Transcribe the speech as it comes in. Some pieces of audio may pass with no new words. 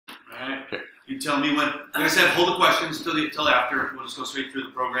right. You tell me when. Like I said, hold the questions till after. We'll just go straight through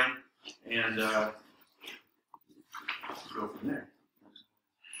the program and go from there.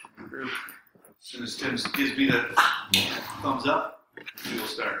 As soon as Tim gives me the thumbs up, we will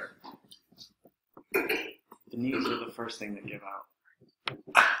start. The knees are the first thing that give out.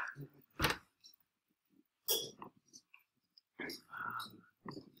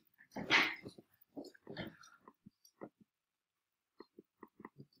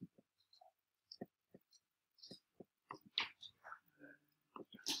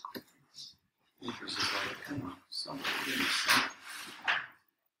 Interest is like, come on, something, give me something.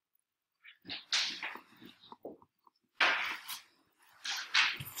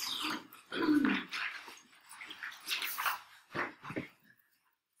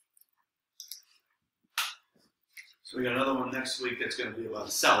 So we got another one next week that's going to be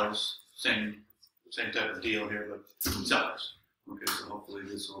about sellers. Same type of deal here, but sellers. Okay, so hopefully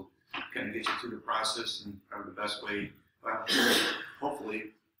this will kind of get you through the process and probably the best way. Well,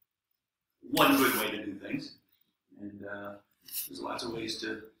 hopefully, one good way to do things. And there's lots of ways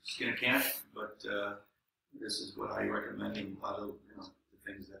to skin a cat, but this is what I recommend in a lot of the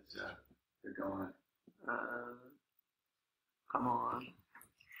things that are going on. Come on.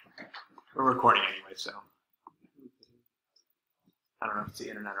 We're recording anyway, so I don't know if it's the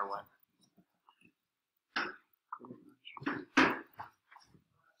internet or what.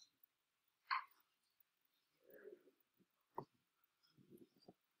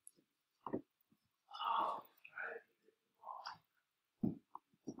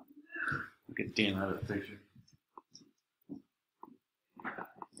 Get Dan out of the picture.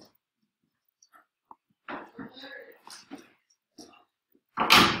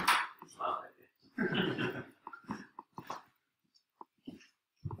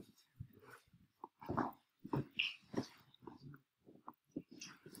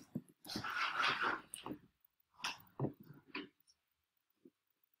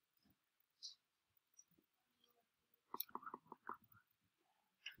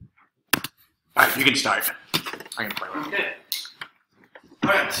 All right, you can start. I can play with it. Okay. All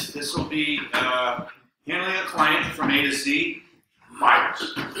right, this will be handling a client from A to Z,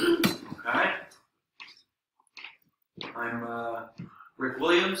 buyers. Okay. I'm Rick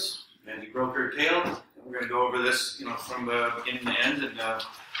Williams, managing broker at Kale. And we're going to go over this, from the beginning to end, and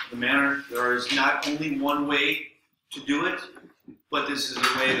the manner. There is not only one way to do it, but this is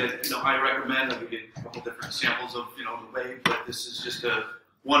a way that I recommend. I'll give you a couple different examples of the way, but this is just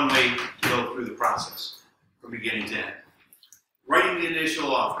one way to go through the process from beginning to end. Writing the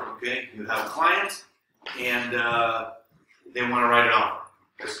initial offer, okay? You have a client, and they want to write an offer.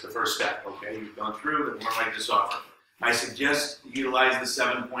 That's the first step, okay? You've gone through, they want to write this offer. I suggest you utilize the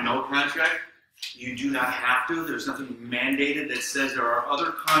 7.0 contract. You do not have to. There's nothing mandated that says there are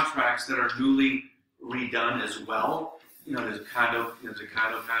other contracts that are newly redone as well. There's a condo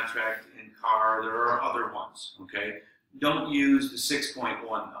contract in car. There are other ones, okay? Don't use the 6.1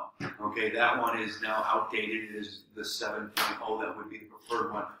 though, okay? That one is now outdated. It is the 7.0 that would be the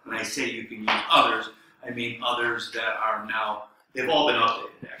preferred one. When I say you can use others, I mean others that are now, they've all been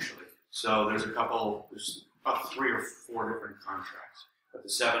updated actually. So there's about 3 or 4 different contracts. But the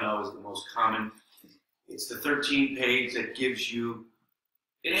 7.0 is the most common. It's the 13-page that gives you,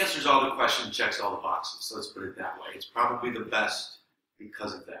 it answers all the questions, checks all the boxes. So let's put it that way. It's probably the best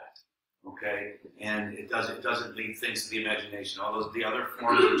because of that. Okay, and it doesn't leave things to the imagination. The other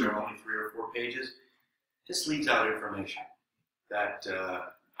forms, which are only 3 or 4 pages, just leaves out information that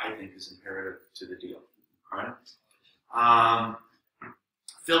I think is imperative to the deal. All right.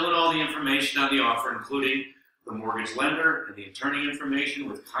 Fill in all the information on the offer, including the mortgage lender and the attorney information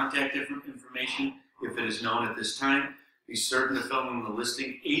with contact information if it is known at this time. Be certain to fill in the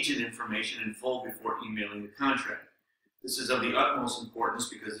listing agent information in full before emailing the contract. This is of the utmost importance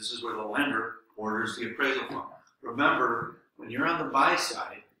because this is where the lender orders the appraisal from. Remember, when you're on the buy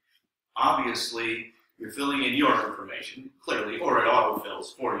side, obviously you're filling in your information, clearly, or it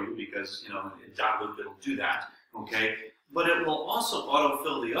autofills for you because, Dotloop will do that, okay? But it will also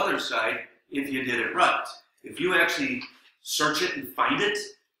autofill the other side if you did it right. If you actually search it and find it,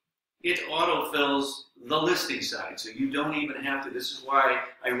 it autofills the listing side, so you don't even have to. This is why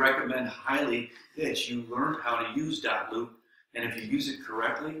I recommend highly that you learn how to use Dotloop, and if you use it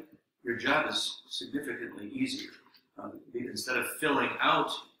correctly, your job is significantly easier. Instead of filling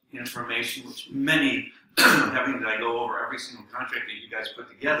out information, which many, having that I go over every single contract that you guys put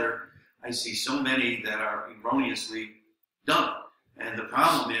together, I see so many that are erroneously done. And the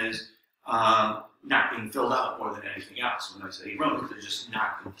problem is not being filled out more than anything else. When I say erroneous, they're just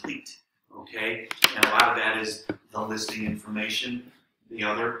not complete. Okay? And a lot of that is the listing information, the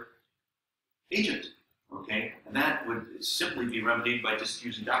other agent. Okay, and that would simply be remedied by just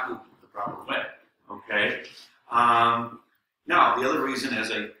using DocLoop the proper way. Okay. Now the other reason,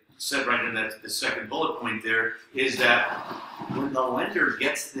 as I said right in the second bullet point there, is that when the lender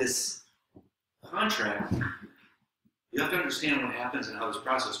gets this contract, you have to understand what happens and how this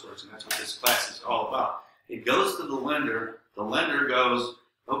process works, and that's what this class is all about. It goes to the lender goes,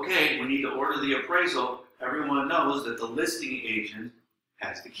 okay, we need to order the appraisal. Everyone knows that the listing agent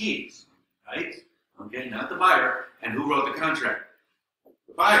has the keys, right? Okay, not the buyer. And who wrote the contract?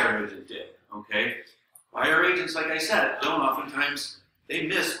 The buyer agent did, okay? Buyer agents, like I said, don't oftentimes, they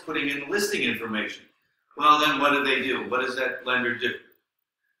miss putting in listing information. Well, then what do? What does that lender do?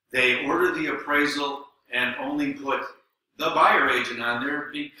 They order the appraisal and only put the buyer agent on there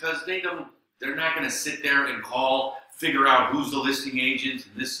because they're not going to sit there and call, figure out who's the listing agent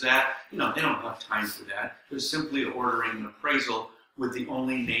and this, that. They don't have time for that. They're simply ordering an appraisal with the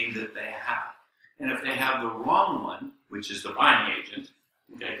only name that they have. And if they have the wrong one, which is the buying agent,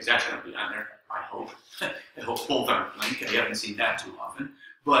 okay, because that's going to be on there, I hope. I hope both aren't blank. I haven't seen that too often.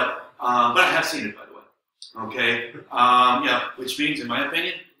 But I have seen it, by the way. Okay? Yeah, which means, in my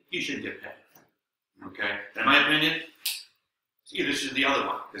opinion, you should get paid. Okay? In my opinion, either should the other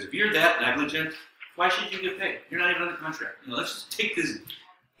one. Because if you're that negligent, why should you get paid? You're not even under contract. Let's just take this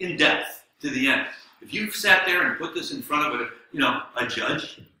in depth to the end. If you've sat there and put this in front of a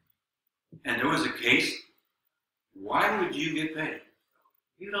judge, and there was a case, why would you get paid?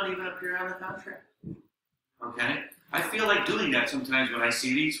 You don't even appear on the contract. Okay? I feel like doing that sometimes when I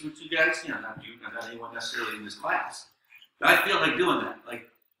see these with you guys, not you, not anyone necessarily in this class. But I feel like doing that. Like,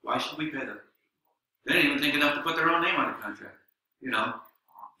 why should we pay them? They didn't even think enough to put their own name on the contract.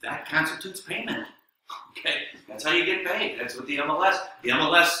 That constitutes payment. Okay? That's how you get paid. That's what the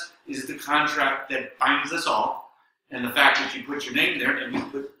MLS is the contract that binds us all. And the fact that you put your name there and you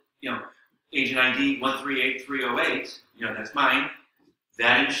put, agent ID 138308, that's mine,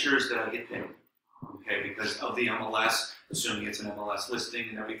 that ensures that I get paid. Okay, because of the MLS, assuming it's an MLS listing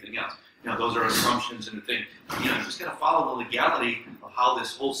and everything else. Those are assumptions and the thing. You just got to follow the legality of how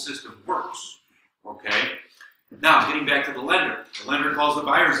this whole system works. Okay? Now, getting back to the lender. The lender calls the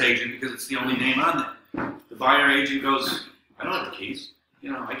buyer's agent because it's the only name on there. The buyer agent goes, I don't have the keys.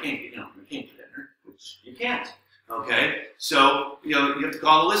 I can't get in there. Which you can't. Okay? So, you have to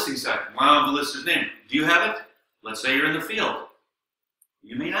call the listing site. I don't have the lister's name. Do you have it? Let's say you're in the field.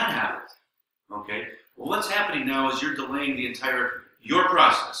 You may not have it. Okay? Well, what's happening now is you're delaying your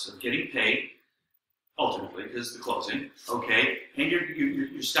process of getting paid, ultimately, because the closing, okay? And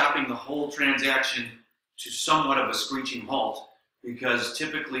you're stopping the whole transaction to somewhat of a screeching halt, because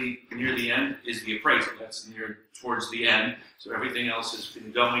typically near the end is the appraisal. That's near towards the end, so everything else has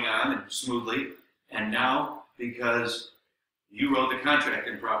been going on and smoothly. And now, because you wrote the contract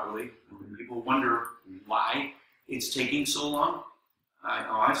improperly, people wonder why it's taking so long.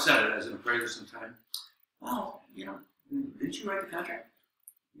 I've said it as an appraiser sometime. Well, didn't you write the contract?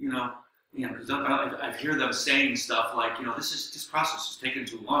 Because I hear them saying stuff like, this process is taking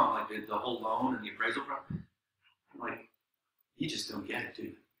too long, like the whole loan and the appraisal process. I'm like, you just don't get it, do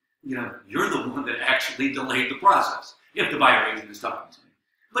you? You're the one that actually delayed the process, if the buyer agent is talking to me.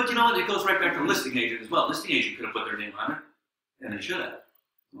 But it goes right back to the listing agent as well. Listing agent could have put their name on it, and they should have.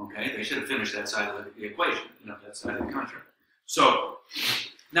 Okay, they should have finished that side of the equation, that side of the contract. So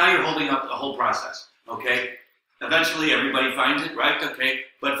now you're holding up the whole process. Okay, eventually everybody finds it, right? Okay,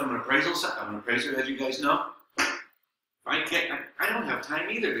 but from an appraisal side, I'm an appraiser, as you guys know. I don't have time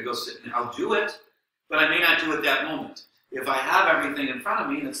either to go sit and I'll do it, but I may not do it that moment. If I have everything in front of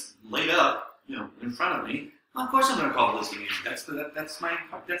me and it's laid up, in front of me, well, of course I'm going to call the listing agent. That's the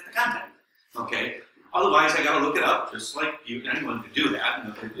contact. Okay. Otherwise, I got to look it up, just like anyone could do that.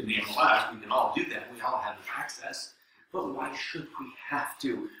 In the MLS, we can all do that. We all have the access. But why should we have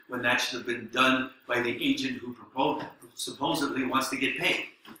to when that should have been done by the agent who supposedly wants to get paid?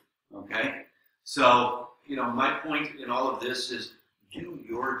 Okay? So, my point in all of this is do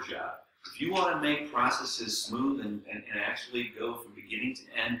your job. If you want to make processes smooth and actually go from beginning to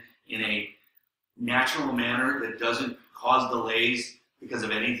end in a natural manner that doesn't cause delays because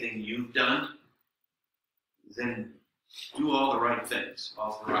of anything you've done, then do all the right things,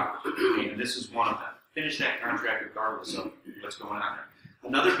 all throughout. And this is one of them. Finish that contract regardless of what's going on there.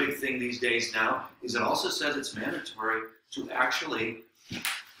 Another big thing these days now is it also says it's mandatory to actually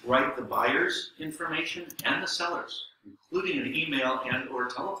write the buyer's information and the seller's, including an email and or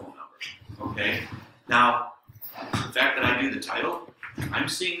telephone number. Okay? Now, the fact that I do the title, I'm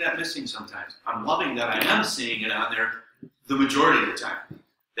seeing that missing sometimes. I'm loving that I am seeing it on there the majority of the time.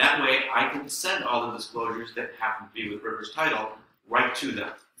 That way I can send all the disclosures that happen to be with Rivers Title right to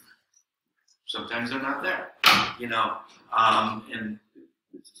them. Sometimes they're not there, you know, and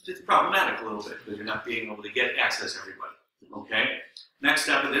it's problematic a little bit because you're not being able to get access to everybody, okay? Next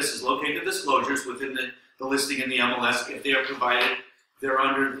step of this is locate the disclosures within the listing in the MLS. If they are provided, they're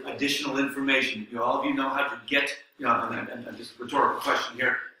under additional information. You know, all of you know how to get, you know, and just a rhetorical question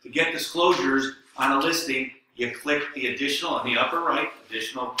here, to get disclosures on a listing, you click the additional on the upper right,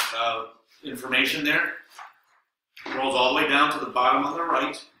 additional information there. Rolls all the way down to the bottom on the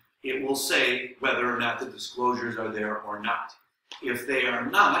right. It will say whether or not the disclosures are there or not. If they are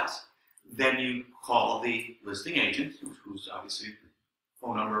not, then you call the listing agent, who's obviously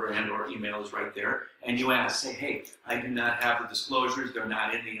phone number and or email is right there, and you ask, say, hey, I do not have the disclosures, they're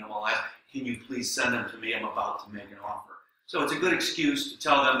not in the MLS, can you please send them to me, I'm about to make an offer. So it's a good excuse to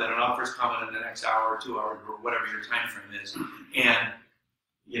tell them that an offer is coming in the next hour or 2 hours or whatever your time frame is, and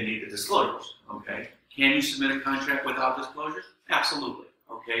you need the disclosures, okay? Can you submit a contract without disclosures? Absolutely,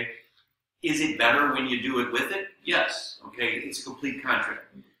 okay? Is it better when you do it with it? Yes, okay, it's a complete contract.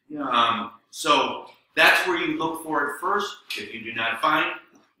 So that's where you look for it first. If you do not find,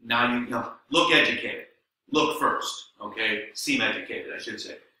 now you know, look educated. Look first, okay? Seem educated, I should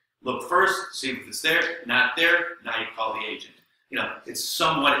say. Look first, see if it's there. Not there, now you call the agent. You know, it's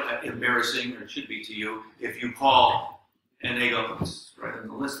somewhat embarrassing, or it should be to you, if you call and they go, it's right on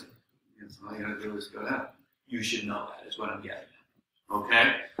the listing. And so all you gotta do is go down. You should know that, is what I'm getting at.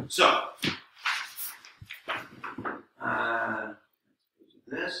 Okay? So,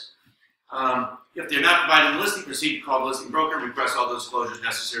 this. If they're not providing the listing, proceed to call the listing broker and request all the disclosures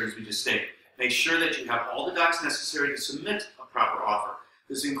necessary as we just stated. Make sure that you have all the docs necessary to submit a proper offer.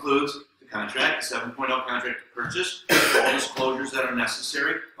 This includes the contract, the 7.0 contract to purchase, all disclosures that are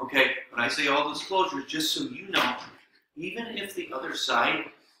necessary. Okay, when I say all disclosures, just so you know, even if the other side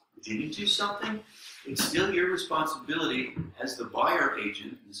didn't do something, it's still your responsibility as the buyer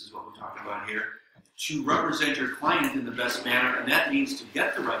agent, this is what we're talking about here, to represent your client in the best manner, and that means to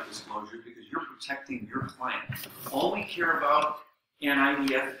get the right disclosure because you're protecting your client. All we care about, and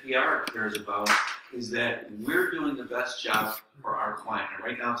IDFPR cares about, is that we're doing the best job for our client. And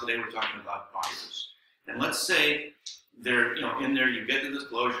right now, today, we're talking about buyers. And let's say they're, you know, in there, you get the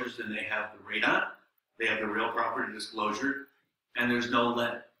disclosures, and they have the radon, they have the real property disclosure, and there's no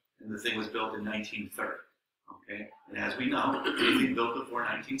lead. And the thing was built in 1930. Okay, and as we know, anything built before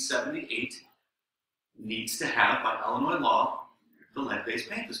 1978 needs to have, by Illinois law, the lead-based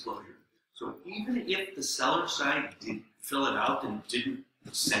paint disclosure. So even if the seller side did fill it out and didn't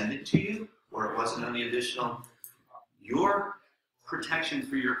send it to you, or it wasn't on the additional, your protection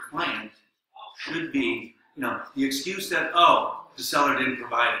for your client should be, you know, the excuse that, oh, the seller didn't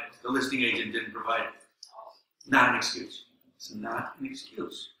provide it, the listing agent didn't provide it. Not an excuse. It's not an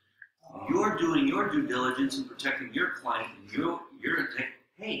excuse. You're doing your due diligence in protecting your client, and you're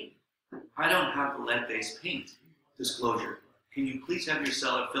hey, I don't have the lead-based paint disclosure. Can you please have your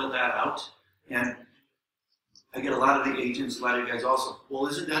seller fill that out? And I get a lot of the agents, a lot of you guys also, well,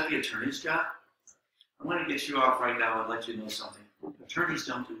 isn't that the attorney's job? I'm going to get you off right now and let you know something. Attorneys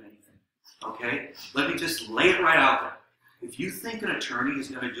don't do anything, okay? Let me just lay it right out there. If you think an attorney is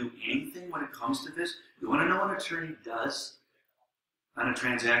going to do anything when it comes to this, you want to know what an attorney does on a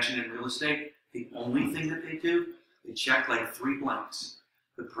transaction in real estate? The only thing that they do, they check like 3 blanks,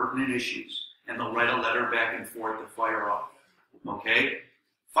 the pertinent issues, and they'll write a letter back and forth to fire off, okay?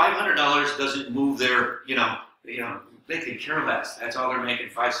 $500 doesn't move their, they could care less. That's all they're making,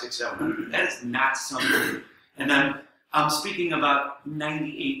 $500, $600, $700. That is not something. And then I'm speaking about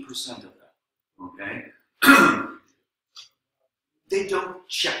 98% of them, okay? They don't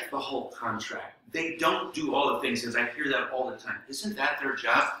check the whole contract. They don't do all the things, because I hear that all the time. Isn't that their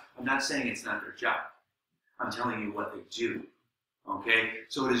job? I'm not saying it's not their job. I'm telling you what they do, okay?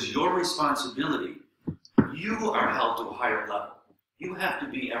 So it is your responsibility. You are held to a higher level. You have to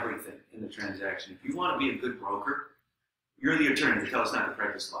be everything in the transaction. If you want to be a good broker, you're the attorney to tell us not to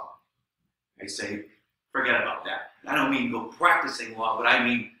practice law. I say, forget about that. I don't mean go practicing law, but I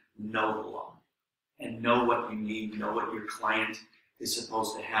mean know the law. And know what you need, know what your client is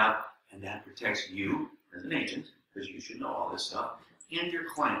supposed to have, and that protects you as an agent, because you should know all this stuff, and your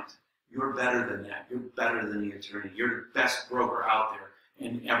client. You're better than that. You're better than the attorney. You're the best broker out there.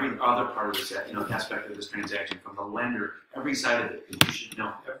 And every other part of this, aspect of this transaction, from the lender, every side of it, you should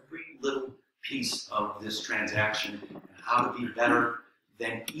know every little piece of this transaction and how to be better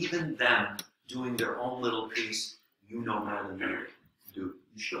than even them doing their own little piece. You know more than they do.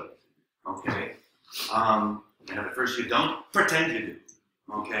 You should. Okay? And at first you don't, pretend you do.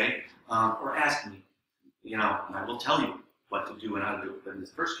 Okay? Or ask me. And I will tell you what to do and how to do it. But in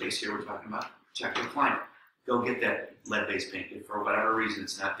this first case here, we're talking about check your client. Go get that lead-based paint. If for whatever reason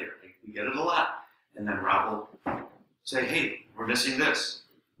it's not there, We get it a lot. And then Rob will say, hey, we're missing this.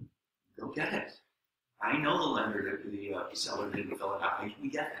 Go get it. I know the lender, the seller didn't fill it out. We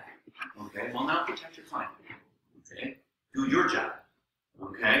get that. Okay? Well, now protect your client. Okay? Do your job.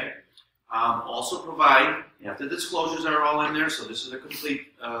 Okay? Also provide, the disclosures are all in there, so this is a complete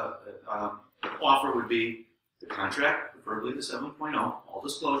offer would be the contract, preferably the 7.0, all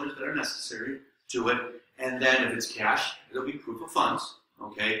disclosures that are necessary to it, and then if it's cash, it'll be proof of funds.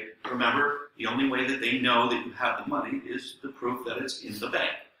 Okay? Remember, the only way that they know that you have the money is the proof that it's in the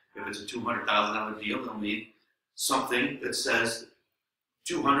bank. If it's a $200,000 deal, they'll need something that says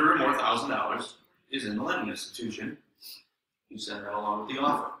 $200,000 or more is in the lending institution. You send that along with the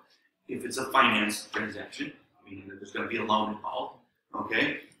offer. If it's a finance transaction, meaning that there's going to be a loan involved,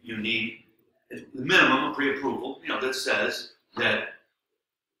 okay, you need the minimum of pre-approval, that says that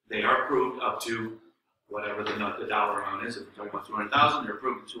they are approved up to whatever the dollar amount is. If we're talking about $200,000, they're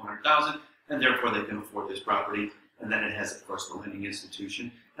approved to $200,000, and therefore they can afford this property. And then it has, of course, the lending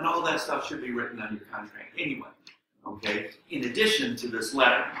institution, and all of that stuff should be written on your contract anyway. Okay. In addition to this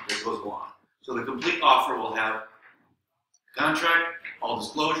letter that goes along, so the complete offer will have contract, all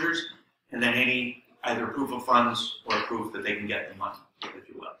disclosures, and then any either proof of funds or proof that they can get the money, if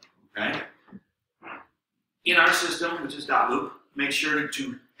you will. Okay. In our system, which is .loop, make sure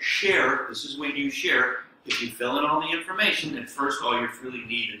to share. This is when you share. If you fill in all the information, then first all you really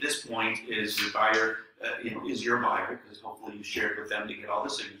need at this point is your buyer, is your buyer, because hopefully you shared with them to get all the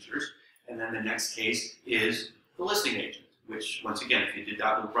signatures. And then the next case is the listing agent, which once again, if you did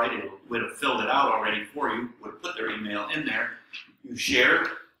 .loop right, it would have filled it out already for you, would have put their email in there. You share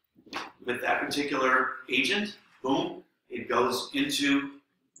with that particular agent, boom, it goes into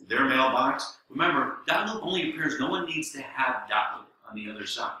their mailbox. Remember, .loop only appears, no one needs to have .loop on the other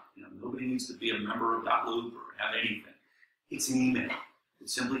side. Nobody needs to be a member of .loop or have anything. It's an email. It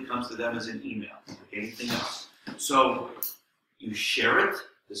simply comes to them as an email, like anything else. So you share it.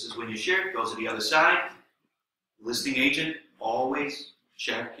 This is when you share it. Goes to the other side. Listing agent, always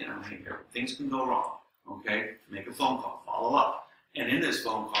check. Hey, things can go wrong. Okay, make a phone call, follow up, and in this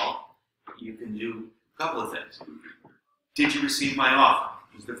phone call, you can do a couple of things. Did you receive my offer?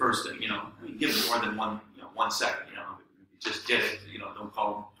 Is the first thing. Give it more than 1 second. Just did it, don't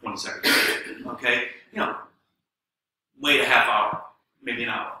call them 20 seconds later, okay? Wait a half hour, maybe an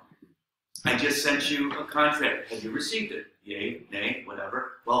hour. I just sent you a contract. Have you received it? Yay, nay,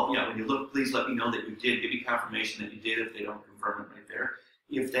 whatever. Well, when you look, please let me know that you did. Give me confirmation that you did if they don't confirm it right there.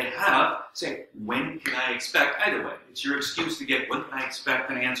 If they have, say, when can I expect? Either way, it's your excuse to get, when can I expect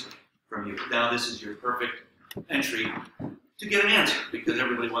an answer from you? Now this is your perfect entry to get an answer, because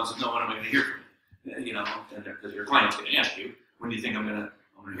everybody wants to know when am I going to hear from you. Because your client's going to ask you, when do you think I'm going to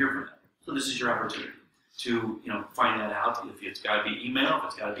hear from them? So this is your opportunity to, find that out. If it's got to be email, if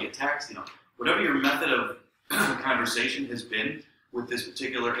it's got to be a text, whatever your method of conversation has been with this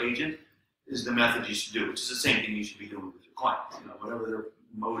particular agent is the method you should do, which is the same thing you should be doing with your clients. Whatever their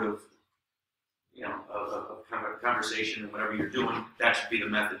mode of, of conversation and whatever you're doing, that should be the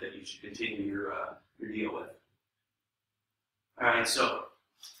method that you should continue your deal with. All right, so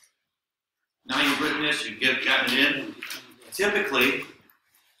now you've written this, you've gotten it in. Typically,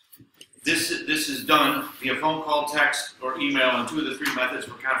 this is done via phone call, text, or email, and 2 of the 3 methods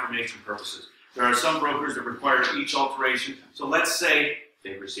for confirmation purposes. There are some brokers that require each alteration. So let's say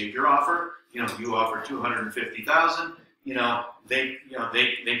they received your offer. You offer $250,000.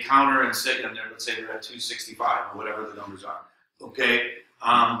 They counter and say, let's say they're at 265 or whatever the numbers are. Okay.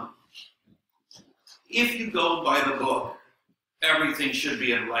 If you go by the book, everything should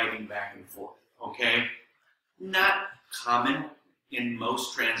be in writing back and forth, okay? Not common in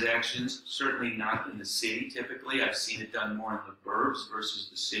most transactions, certainly not in the city typically. I've seen it done more in the burbs versus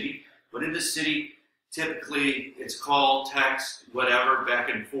the city. But in the city, typically it's call, text, whatever, back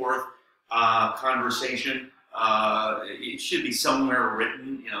and forth, conversation. It should be somewhere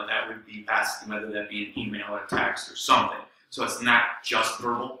written, that would be best, whether that be an email or text or something. So it's not just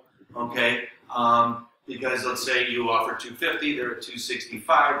verbal, okay? Because let's say you offer 250, they're at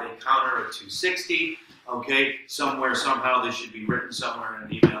 265, they counter at 260, okay? Somewhere, somehow, this should be written somewhere in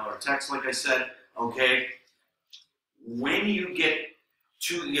an email or text, like I said, okay? When you get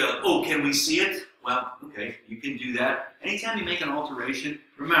to, can we see it? Well, okay, you can do that. Anytime you make an alteration,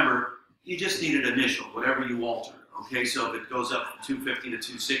 remember, you just need an initial, whatever you alter, okay? So if it goes up from 250 to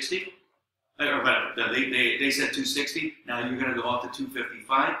 260, or whatever, they said 260, now you're gonna go up to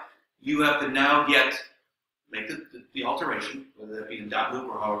 255, you have to now make the alteration, whether that be in .loop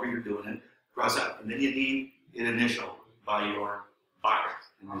or however you're doing it, cross out. And then you need an initial by your buyer,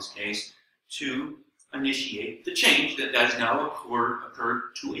 in this case, to initiate the change that has now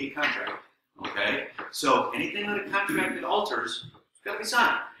occurred to a contract. Okay? So anything that a contract that alters, it's got to be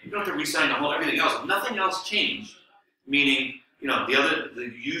signed. You don't have to re-sign the whole everything else. Nothing else changed. Meaning,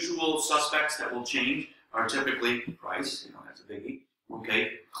 the usual suspects that will change are typically price, that's a biggie.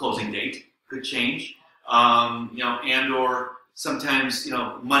 Okay, closing date could change. And or sometimes,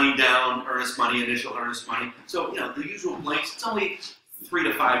 money down, earnest money, initial earnest money. So, the usual blanks, it's only 3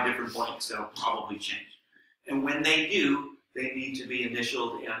 to 5 different blanks that'll probably change. And when they do, they need to be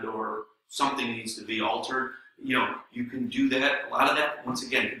initialed and or something needs to be altered. You can do that. A lot of that, once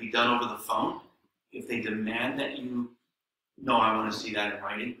again, can be done over the phone. If they demand that I want to see that in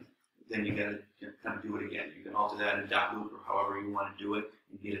writing, then you got to kind of do it again. You can alter that in .loop or however you want to do it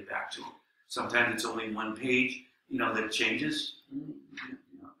and get it back to them. Sometimes it's only one page, that changes.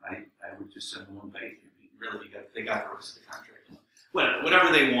 I would just send them one page. Really, they got the rest of the contract.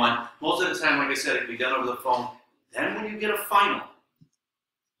 Whatever they want. Most of the time, like I said, it can be done over the phone. Then when you get a final,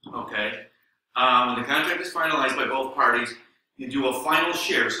 okay, when the contract is finalized by both parties, you do a final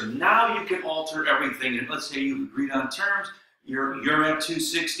share. So now you can alter everything. And let's say you've agreed on terms. You're at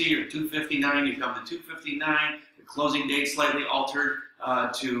 260 or 259. You come to 259. The closing date slightly altered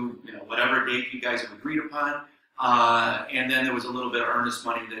to whatever date you guys have agreed upon. And then there was a little bit of earnest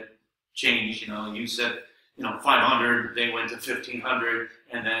money that changed. You said 500. They went to 1,500.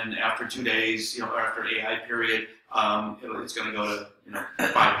 And then after 2 days, or after AI period, it's going to go to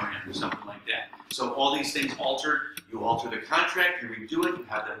 $500 or something like that. So all these things altered. You alter the contract, you redo it, you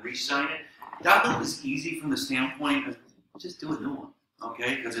have them re-sign it. .loop is easy from the standpoint of just do a new one,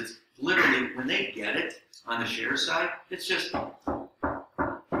 okay? Because it's literally, when they get it on the share side, it's just,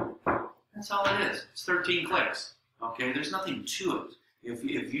 that's all it is. It's 13 clicks, okay? There's nothing to it.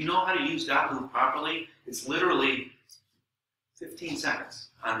 If you know how to use .loop properly, it's literally 15 seconds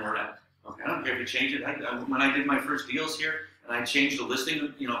on their end. Okay, I don't care if you change it. When I did my first deals here, and I changed the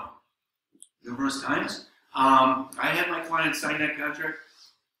listing, numerous times, I had my client sign that contract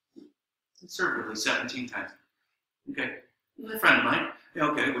conservatively 17 times. Okay, he was a friend of mine. Yeah,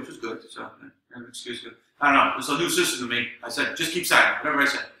 okay, which was good. So, excuse me. I don't know. It's a new system to me. I said, just keep signing whatever I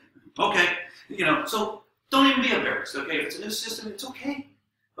said. Okay, so don't even be embarrassed. Okay, if it's a new system, it's okay.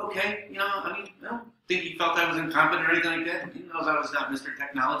 Okay, I don't think he felt I was incompetent or anything like that. He knows I was not Mr.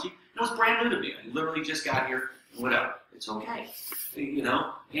 Technology. It was brand new to me. I literally just got here. Whatever. It's okay.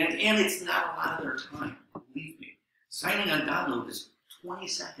 And it's not a lot of their time. Believe me. Signing on .loop is 20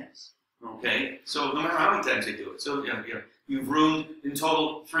 seconds. Okay? So no matter how many times they do it. So you've ruined in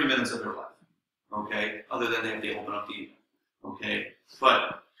total 3 minutes of their life. Okay? Other than they have to open up the email. Okay?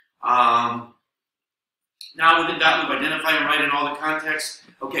 But now within .loop, identify and write in all the context.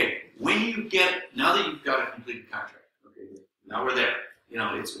 Okay, now that you've got a completed contract, okay, now we're there.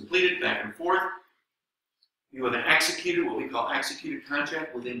 It's completed, back and forth. You have what we call executed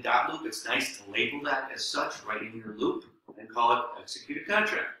contract within .loop. It's nice to label that as such, right in your loop, and call it executed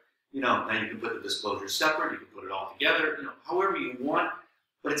contract. Now you can put the disclosure separate, you can put it all together, however you want.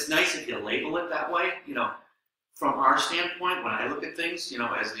 But it's nice if you label it that way. From our standpoint, when I look at things,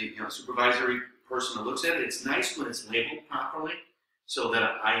 as the supervisory person that looks at it, it's nice when it's labeled properly, so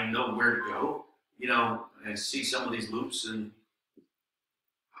that I know where to go. I see some of these loops, and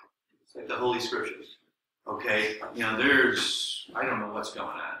it's like the Holy Scriptures. Okay, I don't know what's going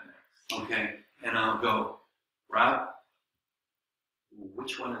on there. Okay, and I'll go, Rob,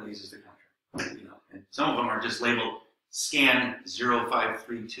 which one of these is the contract? And some of them are just labeled scan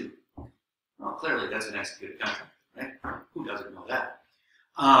 0532. Well, clearly that's an executed contract, right? Who doesn't know that?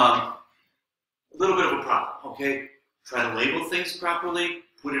 A little bit of a problem, okay? Try to label things properly,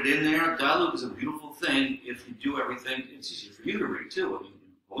 put it in there. .loop is a beautiful thing. If you do everything, it's easier for you to read too.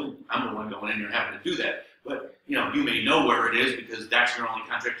 I'm the one going in there having to do that. But, you may know where it is because that's your only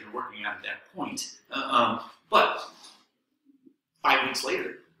contract you're working on at that point. But 5 weeks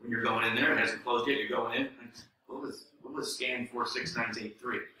later, when you're going in there, it hasn't closed yet, you're going in, what was scan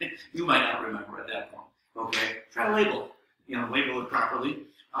 46983? You might not remember at that point. Okay? Try to label it. Label it properly.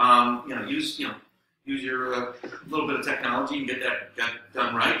 Use your little bit of technology and get that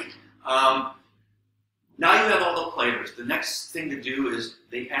done right. Now you have all the players. The next thing to do is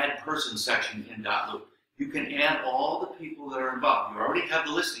the add person section in .loop. You can add all the people that are involved. You already have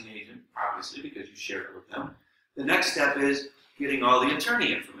the listing agent, obviously, because you shared it with them. The next step is getting all the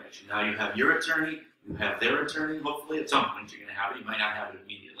attorney information. Now you have your attorney, you have their attorney. Hopefully at some point you're going to have it. You might not have it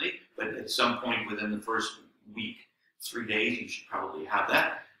immediately, but at some point within the first week, 3 days, you should probably have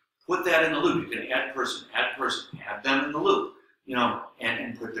that. Put that in the loop. You can add person, add them in the loop,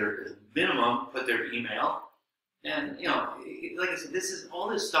 and put their minimum, put their email, And, you know, like I said, this is all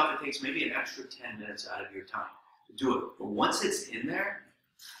this stuff. It takes maybe an extra 10 minutes out of your time to do it. But once it's in there,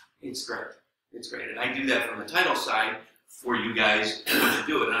 it's great. It's great. And I do that from the title side for you guys to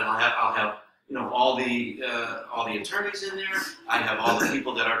do it. And I'll have you know, all the attorneys in there. I have all the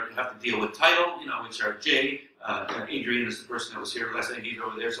people that have to deal with title, you know, which are Jay. Adrian is the person that was here last night. He's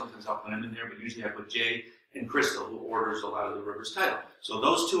over there. Sometimes I'll put him in there, but usually I put Jay and Crystal, who orders a lot of the Rivers title. So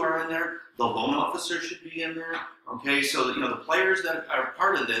those two are in there. The loan officer should be in there. Okay, so that, you know, the players that are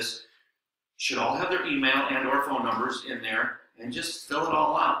part of this should all have their email and or phone numbers in there, and just fill it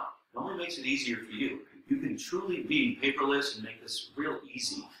all out. It only makes it easier for you. You can truly be paperless and make this real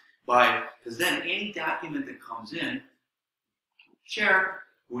easy because then any document that comes in, share.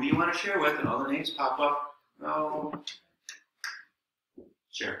 Who do you want to share with? And all the names pop up. No.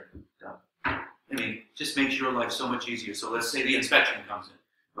 Share. Done. I mean, just makes your life so much easier. So let's say the inspection comes in.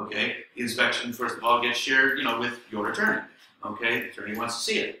 Okay, the inspection first of all gets shared, you know, with your attorney. Okay, the attorney wants to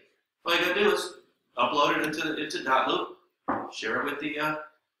see it. All you gotta do is upload it into Dotloop, share it with the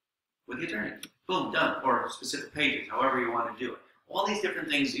attorney. Boom, done. Or specific pages, however you want to do it. All these different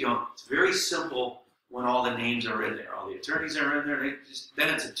things, you know, it's very simple when all the names are in there. All the attorneys are in there. Then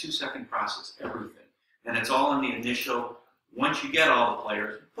it's a 2-second process, everything. And it's all in the initial, once you get all the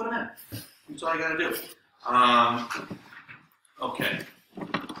players, put them in. That's all you got to do. Okay.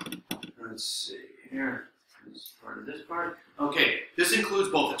 Let's see here. This is part of this part. Okay. This includes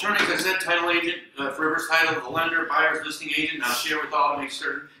both attorneys, I said, title agent, for Rivers Title, the lender, buyer's listing agent. I'll share with all to make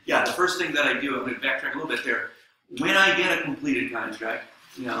certain. Yeah, the first thing that I do, I'm going to backtrack a little bit there. When I get a completed contract,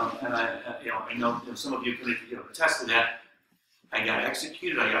 you know, and I know some of you can, you know, attest to that. I got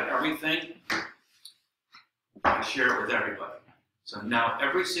executed. I got everything. I share it with everybody. So now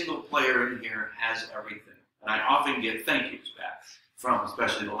every single player in here has everything. And I often get thank yous back from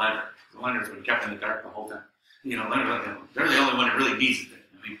especially the lender. The lender's been kept in the dark the whole time. You know, they're the only one that really needs it.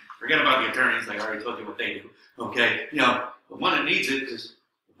 I mean, forget about the attorneys, like I already told you what they do. Okay? You know, the one that needs it is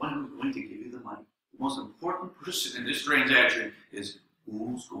the one who's going to give you the money. The most important person in this transaction is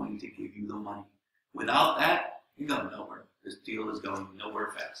who's going to give you the money. Without that, you're going nowhere. This deal is going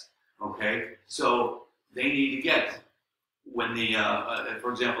nowhere fast. Okay? So they need to get, when the,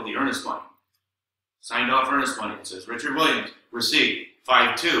 for example, the earnest money, signed off earnest money, it says Richard Williams, receipt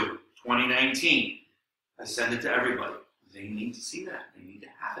 5/2/2019. I send it to everybody. They need to see that. They need to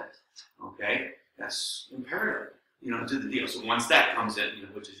have it. Okay? That's imperative, you know, to the deal. So once that comes in, you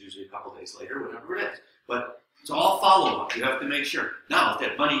know, which is usually a couple days later, whatever it is. But it's all follow-up. You have to make sure. Now, if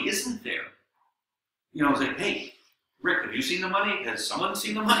that money isn't there, you know, it's like, hey, Rick, have you seen the money? Has someone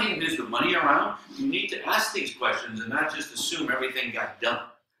seen the money? Is the money around? You need to ask these questions and not just assume everything got done.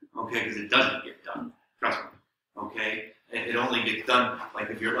 Okay? Because it doesn't get done. Trust me. Okay? It only gets done, like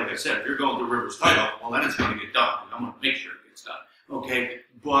if you're, like I said, if you're going through Rivers Title, well, then it's going to get done. I'm going to make sure it gets done. Okay?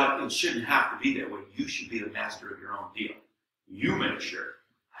 But it shouldn't have to be that way. You should be the master of your own deal. You make sure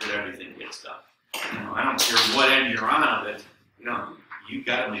that everything gets done. You know, I don't care what end you're on of it. You know, you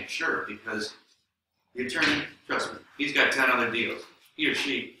got to make sure, because the attorney, trust me, he's got 10 other deals. He or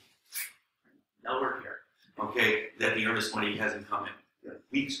she, nowhere here. Okay? That the earnest money hasn't come in. You know,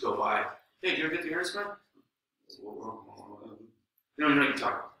 weeks go by. Hey, did you ever get the earnest money? You don't know what you're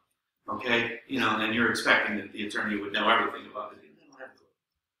talking about. Okay? You know, and you're expecting that the attorney would know everything about it. They don't have a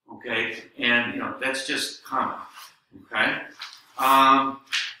clue. Okay? And, you know, that's just common. Okay? All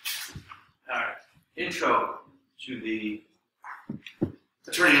right. Intro to the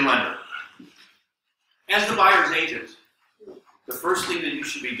attorney and lender. As the buyer's agent, the first thing that you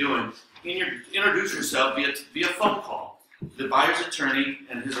should be doing, introduce yourself via phone call to the buyer's attorney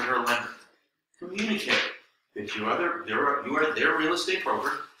and his or her lender. Communicate that you are their real estate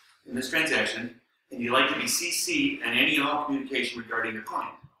broker in this transaction, and you'd like to be CC'd and any and all communication regarding your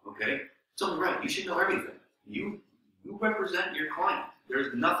client. Okay? It's only right. You should know everything. You represent your client.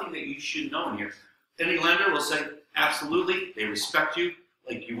 There's nothing that you should know in here. Any lender will say, absolutely, they respect you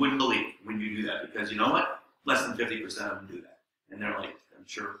like you wouldn't believe when you do that, because you know what? Less than 50% of them do that. And they're like, I'm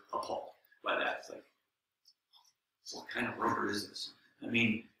sure, appalled by that. It's like, what kind of broker is this? I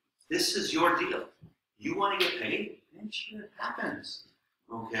mean, this is your deal. You want to get paid? Then shit happens.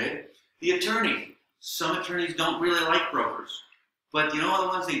 Okay? The attorney. Some attorneys don't really like brokers. But you know what the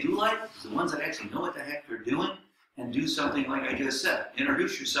ones they do like? The ones that actually know what the heck they're doing and do something like I just said.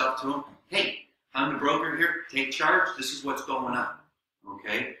 Introduce yourself to them. Hey, I'm the broker here. Take charge. This is what's going on.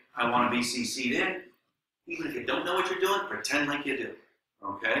 Okay? I want to be CC'd in. Even if you don't know what you're doing, pretend like you do.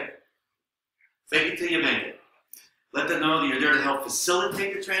 Okay? Fake it till you make it. Let them know that you're there to help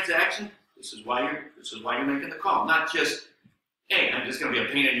facilitate the transaction. This is why you're making the call. Not just, hey, I'm just going to be a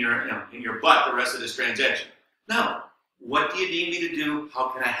pain in your butt the rest of this transaction. No. What do you need me to do? How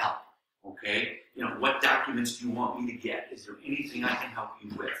can I help? Okay? You know, what documents do you want me to get? Is there anything I can help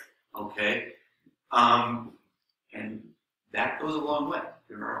you with? Okay? And that goes a long way.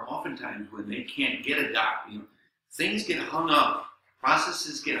 There are oftentimes when they can't get a doc, you know, things get hung up,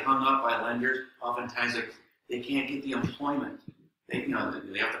 processes get hung up by lenders. Oftentimes they can't get the employment. They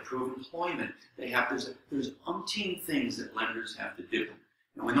have to prove employment. There's umpteen things that lenders have to do.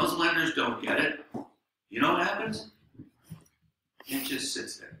 And when those lenders don't get it, you know what happens? It just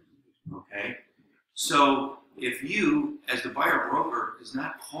sits there. Okay? So if you, as the buyer broker, is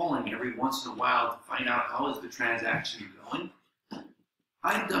not calling every once in a while to find out how is the transaction going,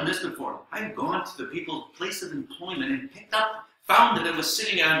 I've done this before. I've gone to the people's place of employment and found that it was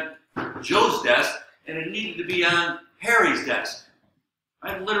sitting on Joe's desk and it needed to be on Harry's desk.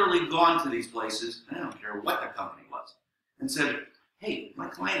 I've literally gone to these places, I don't care what the company was, and said, hey, my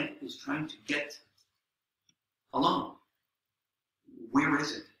client is trying to get a loan. Where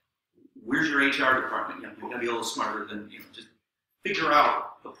is it? Where's your HR department? You know, you've got to be a little smarter than, just figure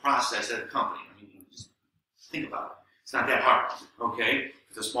out the process at a company. I mean, just think about it. It's not that hard, okay? If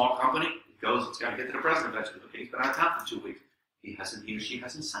it's a small company, it's got to get to the president eventually. Okay, he's been out of town for 2 weeks. He or she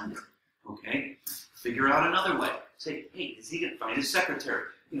hasn't signed it, okay? Figure out another way. Say, hey, is he going to find his secretary?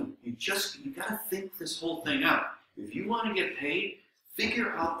 You got to think this whole thing out. If you want to get paid,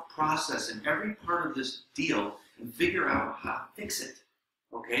 figure out the process in every part of this deal and figure out how to fix it,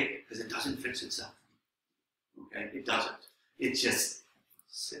 okay? Because it doesn't fix itself, okay? It doesn't. It just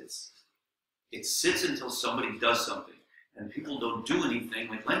sits. It sits until somebody does something, and people don't do anything.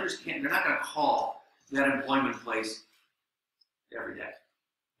 Like lenders they're not going to call that employment place every day.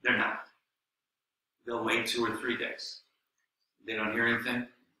 They're not. They'll wait 2 or 3 days. They don't hear anything.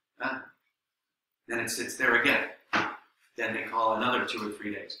 Then it sits there again. Then they call another 2 or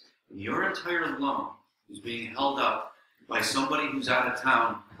 3 days. And your entire loan is being held up by somebody who's out of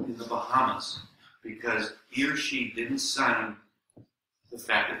town in the Bahamas because he or she didn't sign the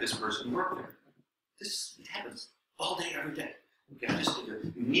fact that this person worked there. It happens all day, every day. Okay,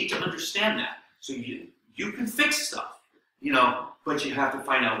 you need to understand that. So you can fix stuff, but you have to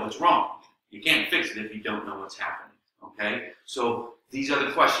find out what's wrong. You can't fix it if you don't know what's happening. Okay? So these are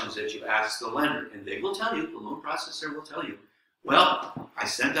the questions that you ask the lender, and they will tell you, the loan processor will tell you, well, I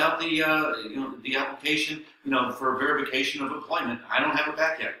sent out the application, for verification of employment. I don't have it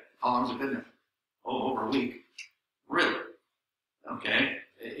back yet. How long has it been there? Oh, over a week. Really? Okay.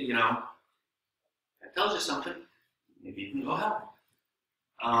 That tells you something. Maybe you can go help.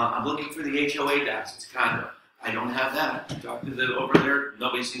 I'm looking for the HOA docs. It's a condo. I don't have that. Talk to over there.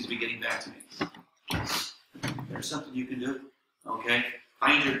 Nobody seems to be getting back to me. There's something you can do. Okay?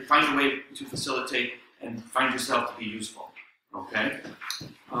 Find a way to facilitate and find yourself to be useful. Okay?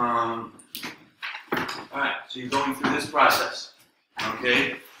 All right. So you're going through this process.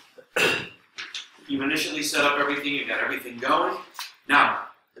 Okay? You've initially set up everything. You've got everything going. Now,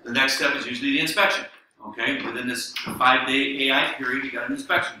 the next step is usually the inspection. Okay? Within this 5-day AI period, you got an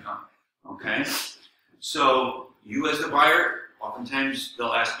inspection coming. Okay? So you as the buyer, oftentimes they'll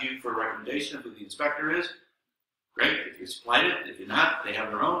ask you for a recommendation of who the inspector is. Great. If you supplied it, if you're not, they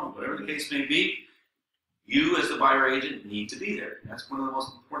have their own, whatever the case may be. You as the buyer agent need to be there. That's one of the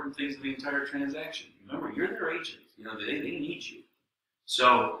most important things of the entire transaction. Remember, you're their agent. They need you.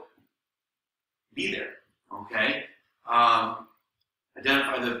 So be there. Okay?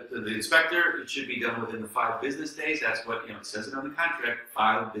 Identify the inspector. It should be done within the 5 business days. That's what it says it on the contract,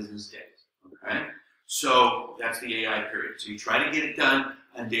 5 business days. Okay? So that's the AI period. So you try to get it done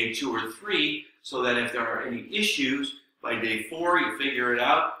on day 2 or 3 so that if there are any issues, by day 4 you figure it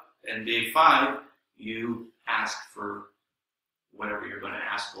out, and day 5 you ask for whatever you're going to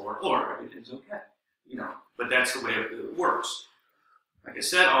ask for, or everything's okay. But that's the way it works. Like I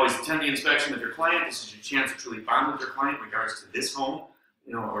said, always attend the inspection with your client. This is your chance to truly bond with your client in regards to this home,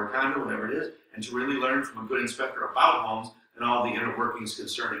 or condo, whatever it is, and to really learn from a good inspector about homes and all the inner workings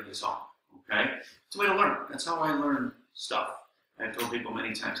concerning this home. Okay? It's a way to learn. That's how I learn stuff. I've told people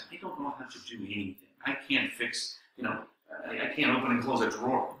many times, I don't know how to do anything. I can't fix, I can't open and close a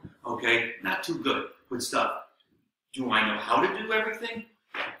drawer. Okay? Not too good with stuff. Do I know how to do everything?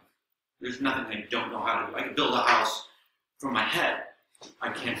 There's nothing I don't know how to do. I can build a house from my head. I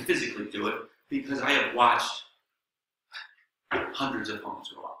can't physically do it because I have watched hundreds of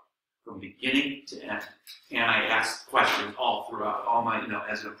homes go up from beginning to end. And I ask questions all throughout, all my,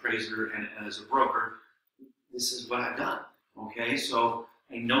 as an appraiser and as a broker. This is what I've done. Okay, so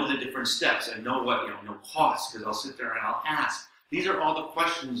I know the different steps. I know what, no costs, because I'll sit there and I'll ask. These are all the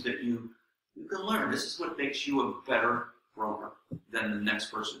questions that you can learn. This is what makes you a better broker than the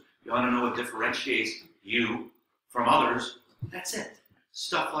next person. You want to know what differentiates you from others. That's it.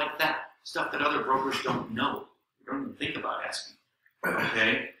 Stuff like that. Stuff that other brokers don't know. They don't even think about asking.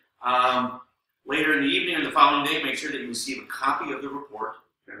 Okay? Later in the evening or the following day, make sure that you receive a copy of the report.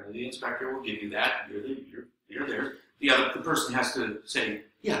 Generally, the inspector will give you that. You're there. The person has to say,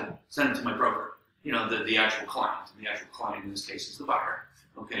 yeah, send it to my broker. You know, the actual client. And the actual client in this case is the buyer.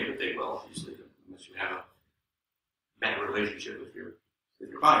 Okay, but they will usually, unless you have a bad relationship with your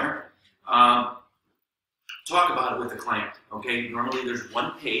buyer. Talk about it with the client. Okay, normally there's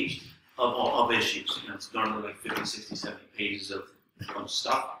one page of issues. You know, it's normally like 50, 60, 70 pages of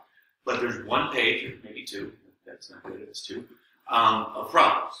stuff. But there's one page, or maybe two. That's not good if it's two. Of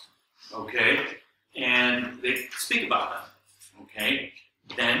problems. Okay, and they speak about them. Okay,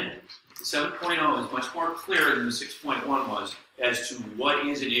 then the 7.0 is much more clear than the 6.1 was as to what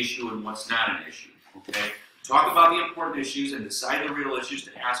is an issue and what's not an issue. Okay, talk about the important issues and decide the real issues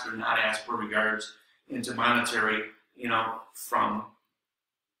to ask or not ask for regards into monetary, you know, from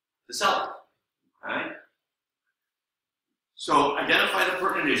the seller. Okay. So identify the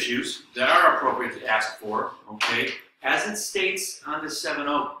pertinent issues that are appropriate to ask for. Okay. As it states on the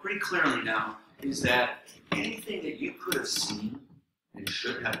 7.0 pretty clearly now, is that anything that you could have seen and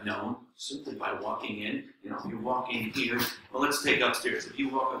should have known simply by walking in, you know, if you walk in here, well, let's take upstairs. If you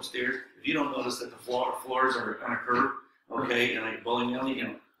walk upstairs, if you don't notice that the floors are on a curve, okay, and like a bowling alley, you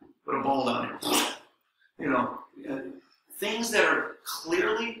know, put a ball down there. You know, things that are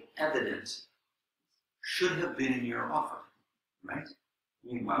clearly evident should have been in your offer, right?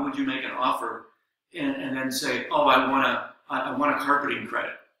 I mean, why would you make an offer and then say, oh, I want a carpeting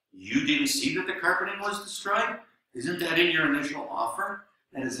credit? You didn't see that the carpeting was destroyed? Isn't that in your initial offer?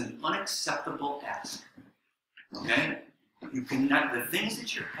 That is an unacceptable ask. Okay? You cannot, the things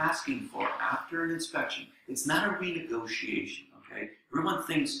that you're asking for after an inspection, it's not a renegotiation. Okay? Everyone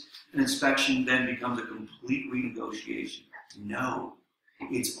thinks an inspection then becomes a complete renegotiation. No.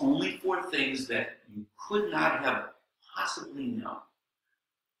 It's only for things that you could not have possibly known.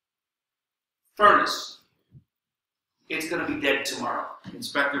 Furnace. It's going to be dead tomorrow.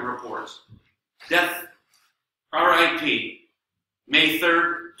 Inspector reports. Death, RIP, May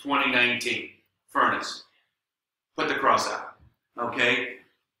 3rd, 2019. Furnace. Put the cross out. Okay?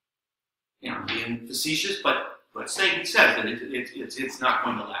 You know, being facetious, but say he says that it's not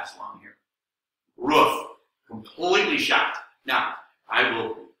going to last long here. Roof. Completely shot. Now, I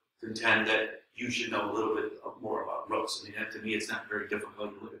will contend that you should know a little bit more about roofs. I mean, to me, it's not very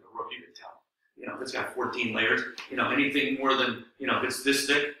difficult. You look at the roof, you can tell. You know, if it's got 14 layers, you know, anything more than, you know, if it's this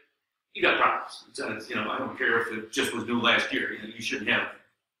thick, you got problems. It's, you know, I don't care if it just was new last year. You know, you shouldn't have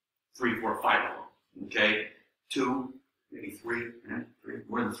 3, 4, 5 of them. Okay? 2, maybe 3,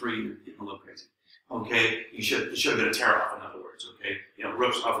 more than 3, you're getting a little crazy. Okay? It should have been a tear-off, in other words. Okay? You know,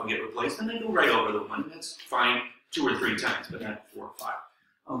 roofs often get replaced, and they go right over the one. That's fine 2 or 3 times, but not 4 or 5.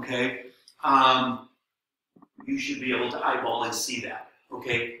 Okay? You should be able to eyeball and see that.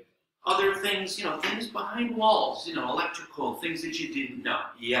 Okay? Other things, you know, things behind walls, you know, electrical, things that you didn't know.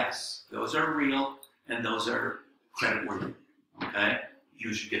 Yes, those are real, and those are creditworthy. Okay?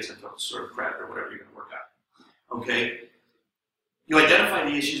 You should get some sort of credit or whatever you're going to work out. Okay? You identify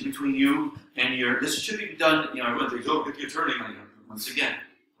the issues between you and this should be done, you know, everyone thinks, oh, get the attorney money. Once again,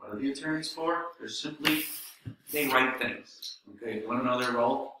 what are the attorneys for? They're simply, they write things. Okay? You want to know their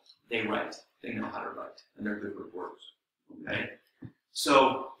role? They write. They know how to write, and they're good reporters. Okay?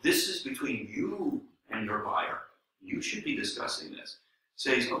 So this is between you and your buyer. You should be discussing this.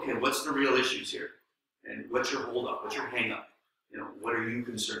 Says, okay, what's the real issues here? And what's your holdup? What's your hang-up? You know, what are you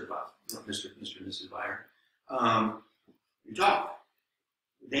concerned about, Mr. and Mrs. Buyer? You talk.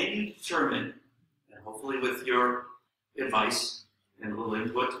 Then you determine, and hopefully with your advice and a little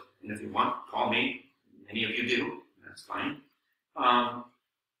input, and if you want, call me. Many of you do. That's fine. And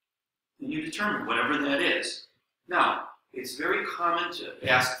you determine whatever that is. Now, it's very common to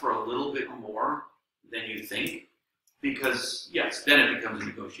ask for a little bit more than you think, because, yes, then it becomes a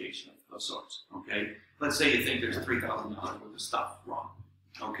negotiation of sorts, okay? Let's say you think there's $3,000 worth of stuff wrong,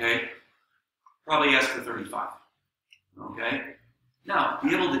 okay? Probably ask for $35,000, okay? Now,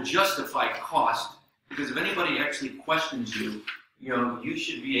 be able to justify cost, because if anybody actually questions you, you know, you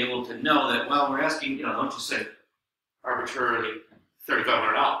should be able to know that, well, we're asking, you know, don't just say arbitrarily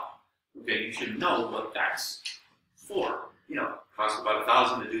 $3,500, okay? You should know what that's for. You know, cost about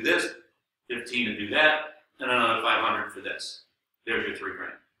 $1,000 to do this, $15 to do that, and another $500 for this. There's your $3,000.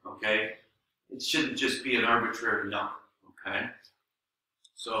 Okay? It shouldn't just be an arbitrary number. Okay?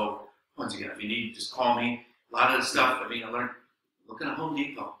 So once again, if you need, just call me. A lot of the stuff, I mean, I learned looking at Home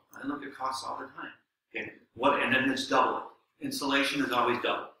Depot. I look at costs all the time. Okay? And then it's double it. Insulation is always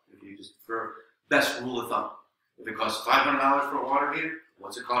double. If you just, for best rule of thumb. If it costs $500 for a water heater,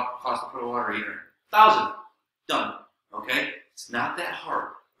 what's it cost to put a water heater in? $1,000. Done. Okay? It's not that hard.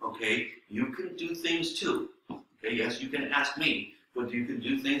 Okay? You can do things too. Okay? Yes, you can ask me, but you can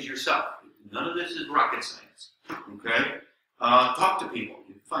do things yourself. None of this is rocket science. Okay? Talk to people.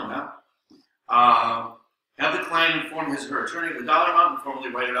 You can find out. Have the client inform his or her attorney of the dollar amount and formally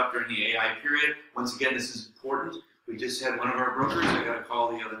write it up during the AI period. Once again, this is important. We just had one of our brokers, I got a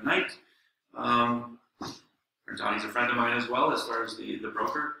call the other night. Turns out he's a friend of mine as well, as far as the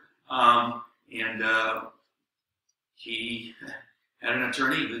broker. He had an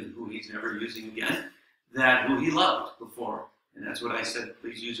attorney who he's never using again, who he loved before. And that's what I said,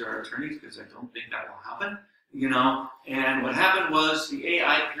 please use our attorneys, because I don't think that will happen. You know, and what happened was the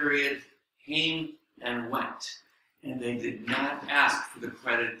AI period came and went, and they did not ask for the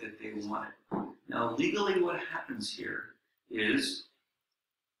credit that they wanted. Now, legally, what happens here is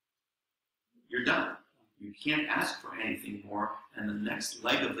you're done. You can't ask for anything more, and the next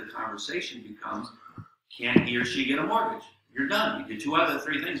leg of the conversation becomes, can he or she get a mortgage? You're done. You get 2 out of the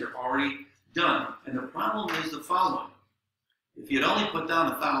 3 things are already done. And the problem is the following. If you'd only put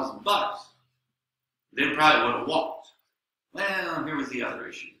down $1,000, they probably would have walked. Well, here was the other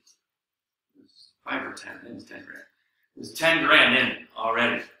issue. It was 5 or 10. It was 10 grand. It was 10 grand in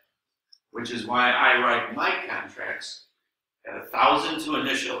already, which is why I write my contracts at $1,000 to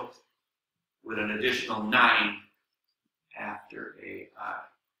initial with an additional 9 after AI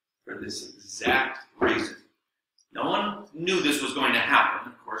for this exact reason. No one knew this was going to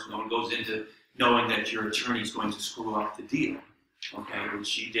happen. Of course, no one goes into knowing that your attorney is going to screw up the deal. Okay, which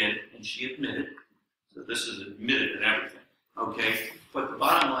she did, and she admitted. So this is admitted and everything. Okay, but the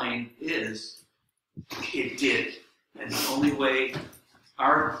bottom line is, it did. And the only way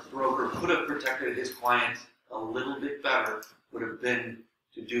our broker could have protected his client a little bit better would have been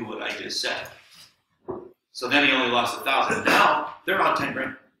to do what I just said. So then he only lost $1,000. Now they're out 10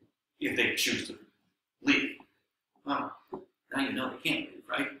 grand if they choose to leave. Well, now you know they can't leave,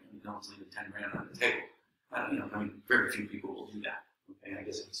 right? You know it's leaving 10 grand on the table. Very few people will do that. Okay, I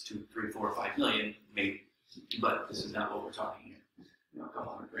guess if it's 2, 3, 4, 5 million, maybe. But this is not what we're talking here. A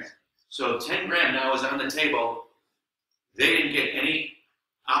couple hundred grand. So 10 grand now is on the table. They didn't get any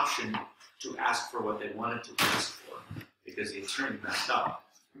option to ask for what they wanted to ask for because the attorney messed up.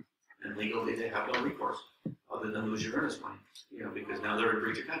 And legally, they have no recourse other than lose your earnest money. Because now they're in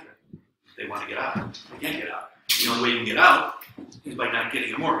breach of contract. If they want to get out, they can't get out. The only way you can get out is by not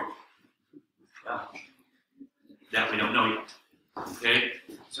getting a mortgage. Well, that we don't know yet. Okay?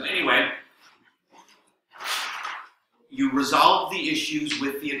 So anyway, you resolve the issues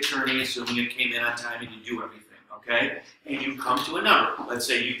with the attorney, assuming it came in on time and you do everything. Okay? And you come to a number. Let's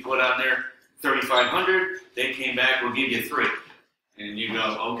say you put on there $3,500. They came back, we'll give you 3. And you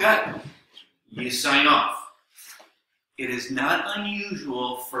go, okay. You sign off. It is not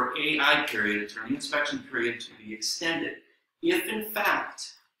unusual for AI period, attorney inspection period, to be extended. If, in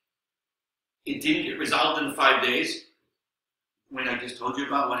fact, it didn't get resolved in 5 days, when I just told you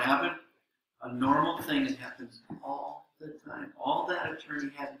about what happened, a normal thing that happens all the time. All that attorney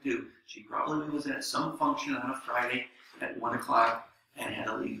had to do, she probably was at some function on a Friday at 1 o'clock and had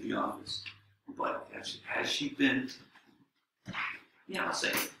to leave the office. But has she been, I'll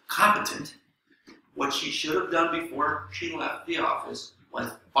say, competent? What she should have done before she left the office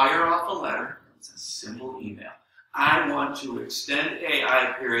was fire off a letter. It's a simple email. I want to extend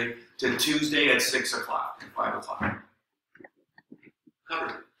AI period to Tuesday at 6 o'clock and 5 o'clock. Covered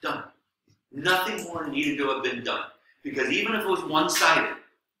it. Done. Nothing more needed to have been done. Because even if it was one-sided,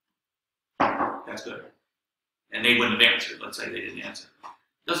 that's good. And they wouldn't have answered. Let's say they didn't answer.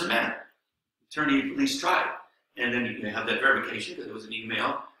 Doesn't matter. Attorney at least tried. And then you can have that verification because it was an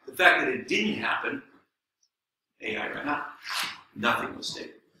email. The fact that it didn't happen, AI ran out. Nothing was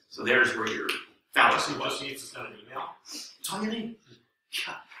stated. So there's where your fallacy was. Just needs to send an email. That's all you need.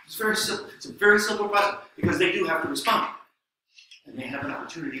 Yeah, it's very simple. It's a very simple process because they do have to respond, and they have an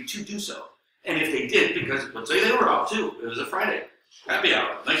opportunity to do so. And if they did, because let's say they were off too, it was a Friday, happy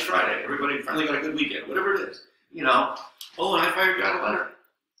hour, nice Friday, everybody finally got a good weekend, whatever it is, and I fired you out a letter,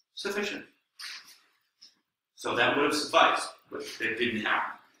 sufficient. So that would have sufficed, but it didn't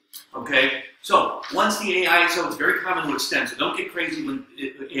happen. Okay, so once the AI, so it's very common to extend, so don't get crazy when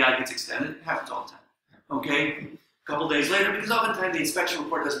AI gets extended, it happens all the time. Okay, a couple days later, because oftentimes the inspection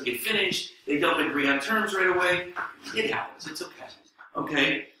report doesn't get finished, they don't agree on terms right away, it happens, it's okay.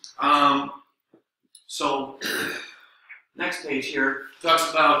 Okay, so next page here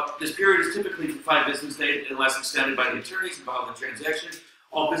talks about this period is typically for 5 business days unless extended by the attorneys involved in the transaction.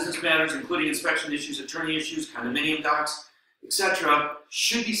 All business matters, including inspection issues, attorney issues, condominium docs, etc.,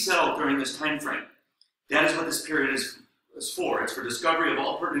 should be settled during this time frame. That is what this period is for. It's for discovery of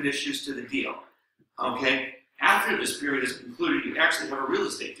all pertinent issues to the deal. Okay? After this period is concluded, you actually have a real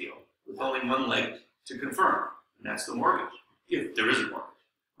estate deal with only one leg to confirm, and that's the mortgage, if there is a mortgage.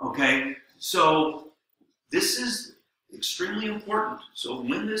 Okay? So this is extremely important. So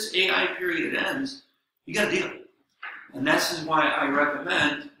when this AI period ends, you got a deal. And this is why I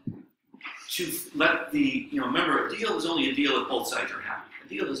recommend to let the, remember, a deal is only a deal if both sides are happy. A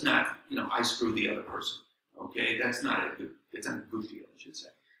deal is not, I screw the other person. Okay, that's not a good, it's not a good deal, I should say.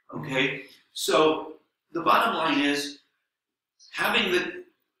 Okay, so the bottom line is having the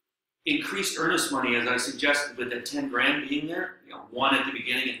increased earnest money, as I suggested, with that 10 grand being there, one at the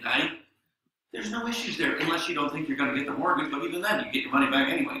beginning at 9, there's no issues there unless you don't think you're going to get the mortgage, but even then you get your money back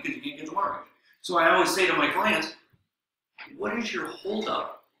anyway because you can't get the mortgage. So I always say to my clients, what is your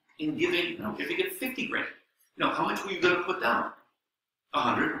holdup in giving, if you get 50 grand, how much were you going to put down?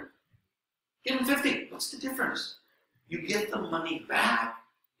 100. Give them 50. What's the difference? You get the money back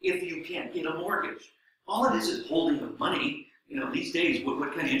if you can't get a mortgage. All it is holding the money. These days,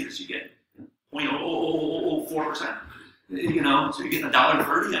 what kind of interest you get? 0.0004%. So you're getting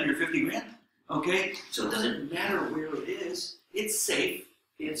 $1.30 on your 50 grand. Okay, so it doesn't matter where it is. It's safe.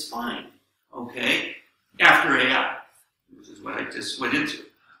 It's fine. Okay, after AI, which is what I just went into.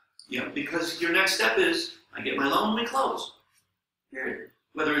 Because your next step is I get my loan, we close. Period.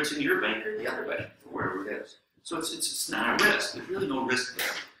 Whether it's in your bank or the other bank, or wherever it is. So it's not a risk. There's really no risk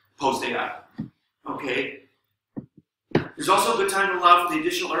there, post-AI. Okay? There's also a good time to allow for the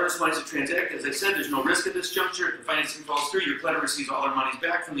additional earnest monies to transact. As I said, there's no risk at this juncture. If the financing falls through, your creditor receives all their monies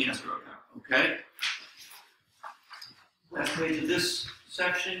back from the escrow account. Okay? Last page of this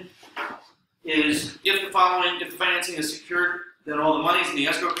section is if the financing is secured, then all the monies in the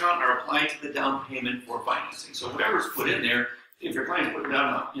escrow account are applied to the down payment for financing. So whatever's put in there, if your client's putting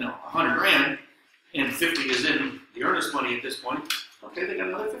down, 100 grand, and 50 is in the earnest money at this point, okay, they got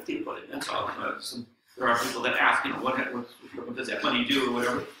another 50 to put in. That's all. There are people that ask, what does that money do or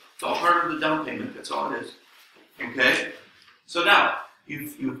whatever. It's all part of the down payment. That's all it is. Okay. So now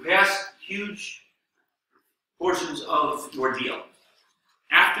you've passed huge portions of your deal.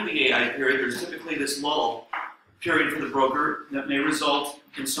 After the AI period, there's typically this lull period for the broker that may result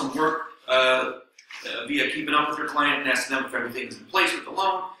in some work via keeping up with your client and asking them if everything is in place with the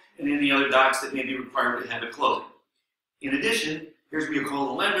loan and any other docs that may be required to have it closing. In addition, here's where you call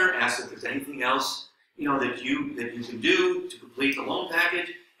the lender, ask if there's anything else that you can do to complete the loan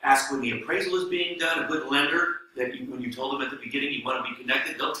package. Ask when the appraisal is being done. A good lender that when you told them at the beginning you want to be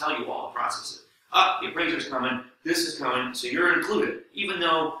connected, they'll tell you all the processes. The appraiser's coming, this is coming, so you're included. Even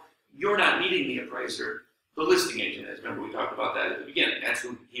though you're not meeting the appraiser, the listing agent is. Remember we talked about that at the beginning. That's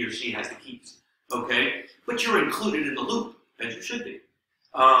who he or she has the keys. Okay? But you're included in the loop, as you should be.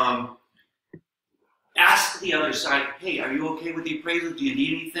 Ask the other side, hey, are you okay with the appraisal? Do you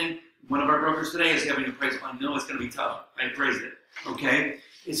need anything? One of our brokers today is having an appraisal. I know it's going to be tough. I appraised it. Okay?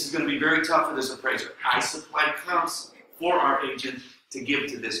 This is going to be very tough for this appraiser. I supply counsel for our agent to give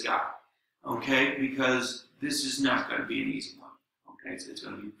to this guy. Okay? Because this is not going to be an easy one. Okay? It's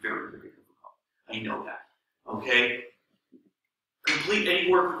going to be very, very difficult. I know that. Okay? Complete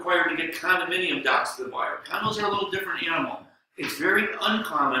any work required to get condominium docs to the buyer. Condos are a little different animal. It's very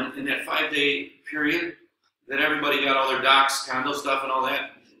uncommon in that 5-day period that everybody got all their docs, condo stuff and all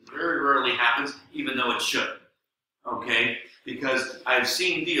that. Very rarely happens, even though it should. Okay? Because I've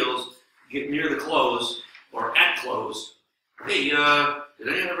seen deals get near the close or at close. Hey, did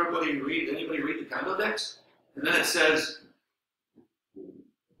anybody read the condo decks? And then it says,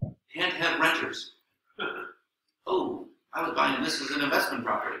 can't have renters. Oh, I was buying this as an investment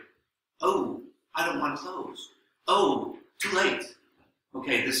property. Oh, I don't want to close. Oh, too late.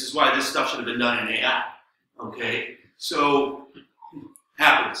 Okay, this is why this stuff should have been done in AI. Okay, so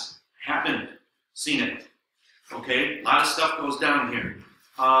happened, seen it. Okay, a lot of stuff goes down here.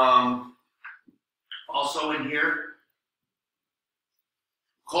 Also in here,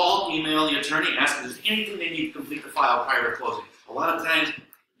 call, email the attorney, ask if there's anything they need to complete the file prior to closing. A lot of times,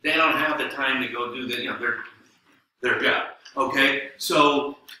 they don't have the time to go do their job. Okay,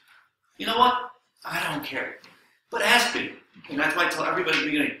 so you know what? I don't care. But ask me, and that's why I tell everybody at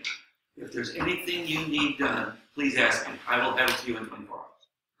the beginning, if there's anything you need done, please ask me. I will have it to you in 24 hours.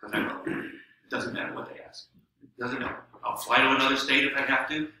 Because I will. It doesn't matter what they ask. It doesn't matter. I'll fly to another state if I have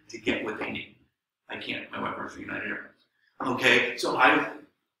to get what they need. I can't. My wife works for United Airlines. Okay, so I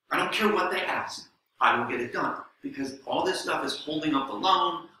don't care what they ask. I will get it done. Because all this stuff is holding up the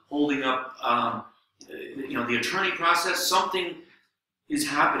loan, holding up the attorney process. Something is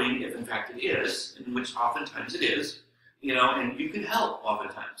happening, if in fact it is, in which oftentimes it is, and you can help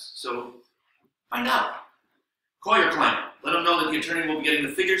oftentimes. So Find out. Call your client. Let them know that the attorney will be getting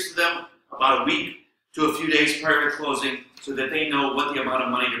the figures to them about a week to a few days prior to closing so that they know what the amount of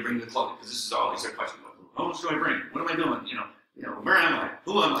money to bring to closing. Because this is always their question. How much do I bring? What am I doing? Where am I?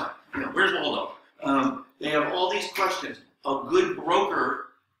 Who am I? Where's Waldo? They have all these questions. A good broker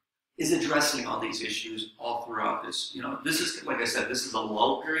is addressing all these issues all throughout this. This is, like I said, this is a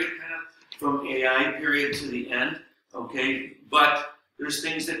lull period kind of from AI period to the end, okay? But there's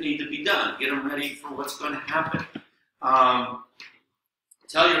things that need to be done. Get them ready for what's going to happen.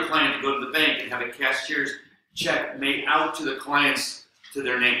 Tell your client to go to the bank and have a cashier's check made out to the clients to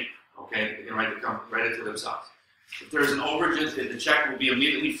their name, okay? They can write it to themselves. If there's an overage, the check will be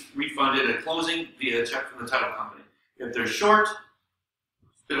immediately refunded at closing via a check from the title company. If they're short,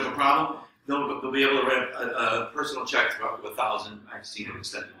 it's a bit of a problem, they'll be able to write a personal check for up to $1,000. I've seen it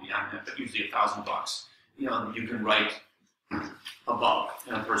extended beyond that, but usually $1,000. You can write above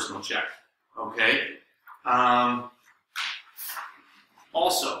in a personal check, okay?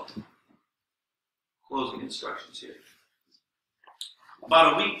 Also, closing instructions here.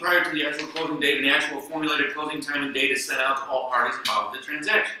 About a week prior to the actual closing date, an actual formulated closing time and date is sent out to all parties involved with the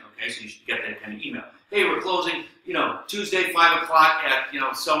transaction. Okay, so you should get that kind of email. Hey, we're closing, Tuesday, 5 o'clock at,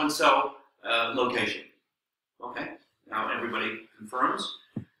 so-and-so location. Okay, now everybody confirms.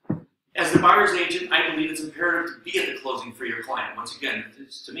 As the buyer's agent, I believe it's imperative to be at the closing for your client. Once again,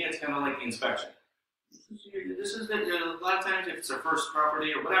 to me, it's kind of like the inspection. This is a lot of times, if it's their first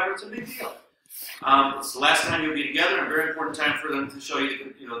property or whatever, it's a big deal. It's the last time you'll be together, and a very important time for them to show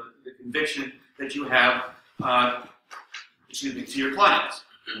you, the conviction that you have, to your clients.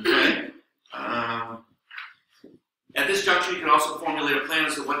 Okay. At this juncture, you can also formulate a plan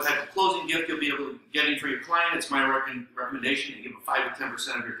as to what type of closing gift you'll be able to getting for your client. It's my recommendation to give a 5 to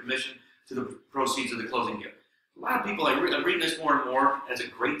 10% of your commission to the proceeds of the closing gift. A lot of people, I'm reading this more and more as a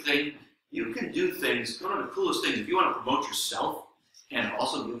great thing. You can do things, one of the coolest things, if you want to promote yourself and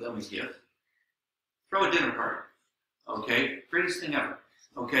also give them a gift, throw a dinner party, okay? Greatest thing ever,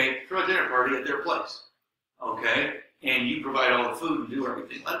 okay? Throw a dinner party at their place, okay? And you provide all the food and do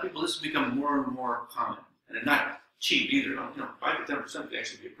everything. A lot of people, this has become more and more common. And they're not cheap either. 5 to 10% would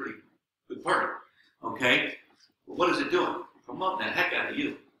actually be a pretty good party, okay? But what is it doing? Promoting the heck out of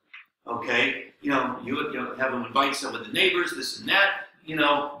you, okay? You have them invite some of the neighbors, this and that,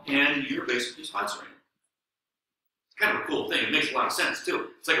 and you're basically sponsoring it. It's kind of a cool thing. It makes a lot of sense, too.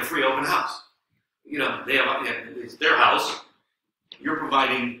 It's like a free open house. It's their house. You're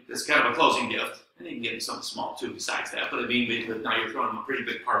providing this kind of a closing gift. And you can get something small, too, besides that. But now you're throwing them a pretty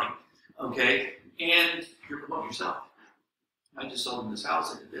big party, okay? And you're promoting yourself. I just sold them this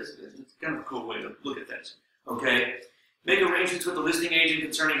house. I did this. It's kind of a cool way to look at this, okay? Make arrangements with the listing agent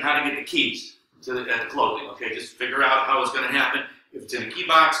concerning how to get the keys to the closing, okay? Just figure out how it's going to happen. If it's in a key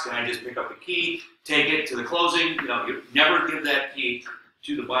box, can I just pick up the key, take it to the closing? You never give that key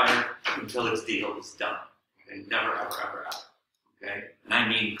to the buyer until its deal is done. Okay? Never, ever, ever, ever. Okay? And I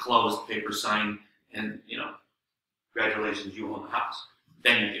mean closed, paper signed, and congratulations, you own the house.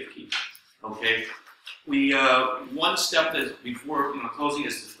 Then you give keys. Okay? One step that before closing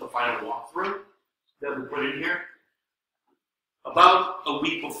is the final walkthrough that we put in here. About a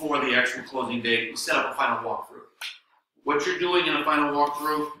week before the actual closing date, we set up a final walkthrough. What you're doing in a final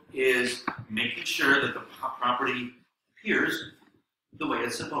walkthrough is making sure that the property appears the way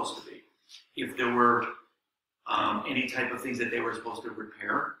it's supposed to be. If there were any type of things that they were supposed to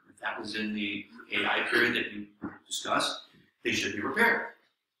repair, if that was in the AI period that you discussed, they should be repaired.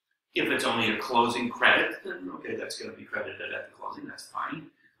 If it's only a closing credit, then okay, that's going to be credited at the closing, that's fine.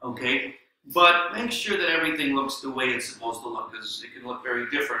 Okay, but make sure that everything looks the way it's supposed to look, because it can look very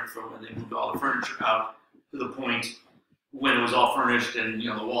different from when they moved all the furniture out to the point when it was all furnished and the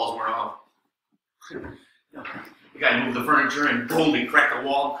walls weren't all. The guy moved the furniture and boom, he cracked the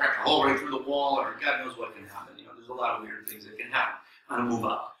wall, cracked a hole right through the wall, or God knows what can happen. There's a lot of weird things that can happen on a move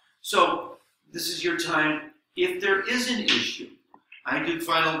up. So this is your time. If there is an issue, I do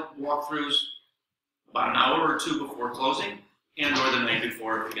final walkthroughs about an hour or two before closing, and or the night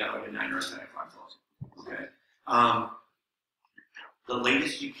before if we got like a 9 or a 10 o'clock closing. Okay. The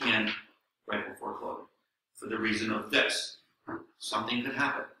latest you can right before closing, for the reason of this. Something could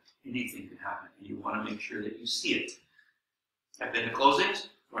happen. Anything could happen. And you want to make sure that you see it. I've been to closings,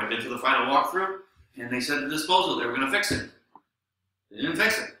 or I've been to the final walkthrough, and they said the disposal, they were going to fix it. They didn't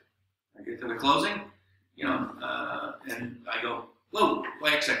fix it. I get to the closing, and I go, whoa.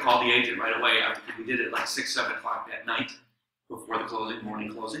 Well, actually, I called the agent right away after we did it like 6, 7 o'clock that night before the closing,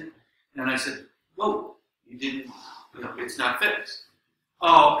 morning closing. And I said, whoa, you didn't, it's not fixed.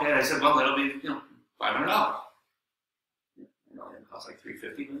 Oh, okay. I said, well, that'll be, $500. It costs like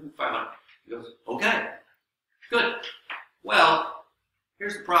 $350, $500. He goes, okay, good. Well,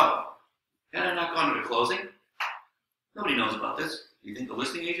 here's the problem. Had I not gone to the closing, nobody knows about this. Do you think the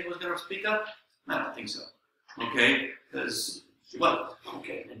listing agent was going to speak up? I don't think so. Okay, because she was.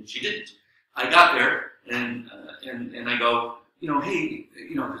 Okay, and she didn't. I got there, and I go, hey,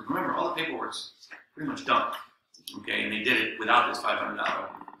 remember, all the paperwork's pretty much done. Okay, and they did it without this $500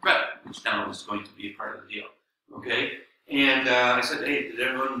 credit, which now is going to be a part of the deal. Okay, and I said, hey, did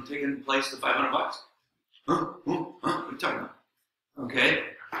everyone take in place the $500? Huh? What are you talking about? Okay,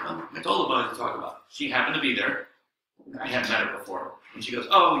 well, I told her what to talk about. She happened to be there. I hadn't met her before. And she goes,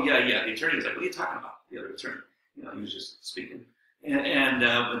 oh, yeah. The attorney was like, what are you talking about? The other attorney. He was just speaking. But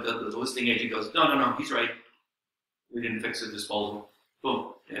the listing agent goes, no, he's right. We didn't fix the disposal.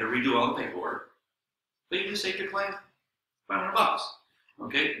 Boom. They had to redo all the paperwork. But you just saved your client $500.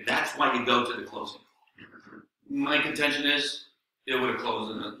 Okay? That's why you go to the closing. My contention is it would have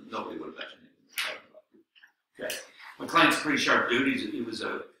closed and nobody would have mentioned it. Okay. My client's a pretty sharp dude. He is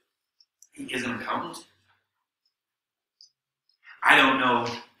an accountant. I don't know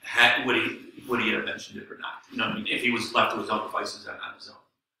would he have mentioned it or not. You know what I mean? If he was left to his own devices and on his own,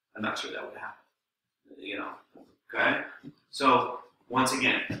 I'm not sure that would happen. Okay? So, once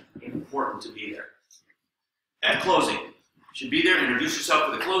again, important to be there. At closing, you should be there, introduce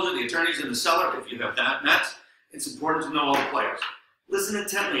yourself to the closer, the attorneys, and the seller. If you have not met, it's important to know all the players. Listen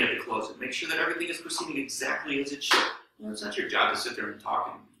intently at the closing. Make sure that everything is proceeding exactly as it should. It's not your job to sit there and talk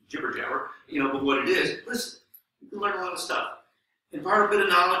and jibber jabber, but what it is, listen, you can learn a lot of stuff. Impart a bit of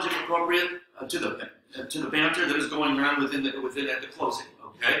knowledge if appropriate to the banter that is going on within at the closing.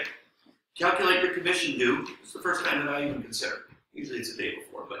 Okay. Calculate your commission due. It's the first time that I even consider. Usually it's the day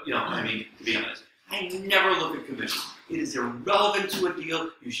before, but to be honest, I never look at commission. It is irrelevant to a deal.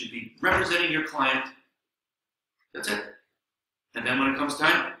 You should be representing your client. That's it. And then when it comes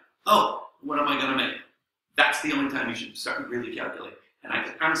time, what am I going to make? That's the only time you should start really calculate. And I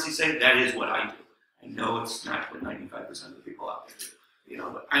can honestly say that is what I do. I know it's not what 95% of the people out there do,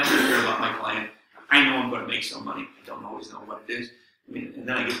 but I don't care about my client. I know I'm going to make some money. I don't always know what it is. And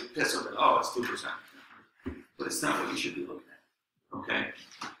then I get pissed off it's 2%. But it's not what you should be looking at, okay?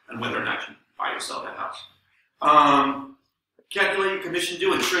 And whether or not you buy or sell that house. Calculate your commission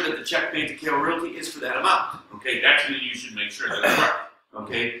due. Ensure that the check paid to KO Realty is for that amount, okay? That's when you should make sure that it's right,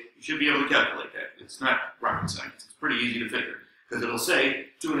 okay? You should be able to calculate that. It's not rocket science. It's pretty easy to figure. Because it'll say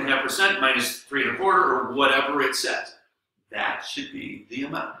 2.5% minus 3.25 or whatever it says. That should be the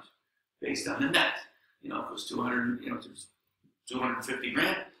amount based on the net. If it was 250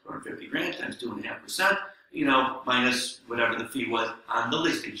 grand, 250 grand times 2.5%, minus whatever the fee was on the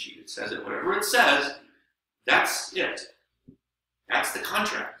listing sheet. It says it, whatever it says, that's it. That's the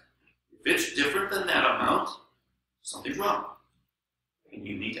contract. If it's different than that amount, something's wrong. And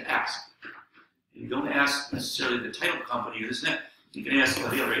you need to ask. You don't ask necessarily the title company, isn't it? You can ask the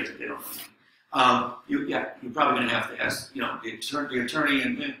other agent, they don't know. You're probably going to have to ask, the attorney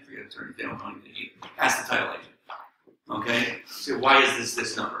and the attorney, they don't know anything either. Ask the title agent. Okay? So why is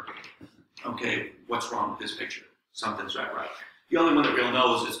this number? Okay, what's wrong with this picture? Something's not right. The only one that really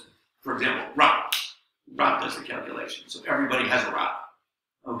knows is, for example, Rob. Rob does the calculation. So everybody has a Rob.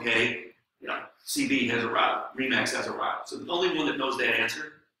 Okay? CB has a Rob. Remax has a Rob. So the only one that knows that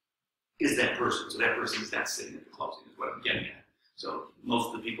answer is that person. So that person is not sitting at the closing, is what I'm getting at. So most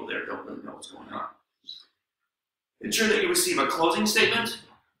of the people there don't really know what's going on. Ensure that you receive a closing statement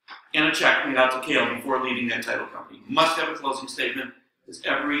and a check made out to Kale before leaving that title company. You must have a closing statement, because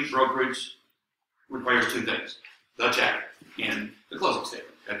every brokerage requires two things: the check and the closing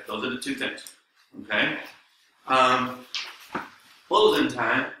statement. Those are the two things. Okay? Closing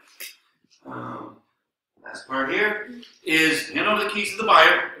time. Last part here is hand over the keys to the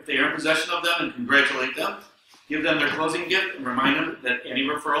buyer if they are in possession of them, and congratulate them. Give them their closing gift and remind them that any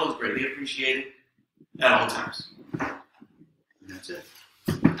referral is greatly appreciated at all times. And that's it.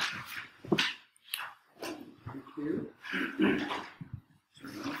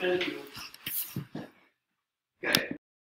 Thank you.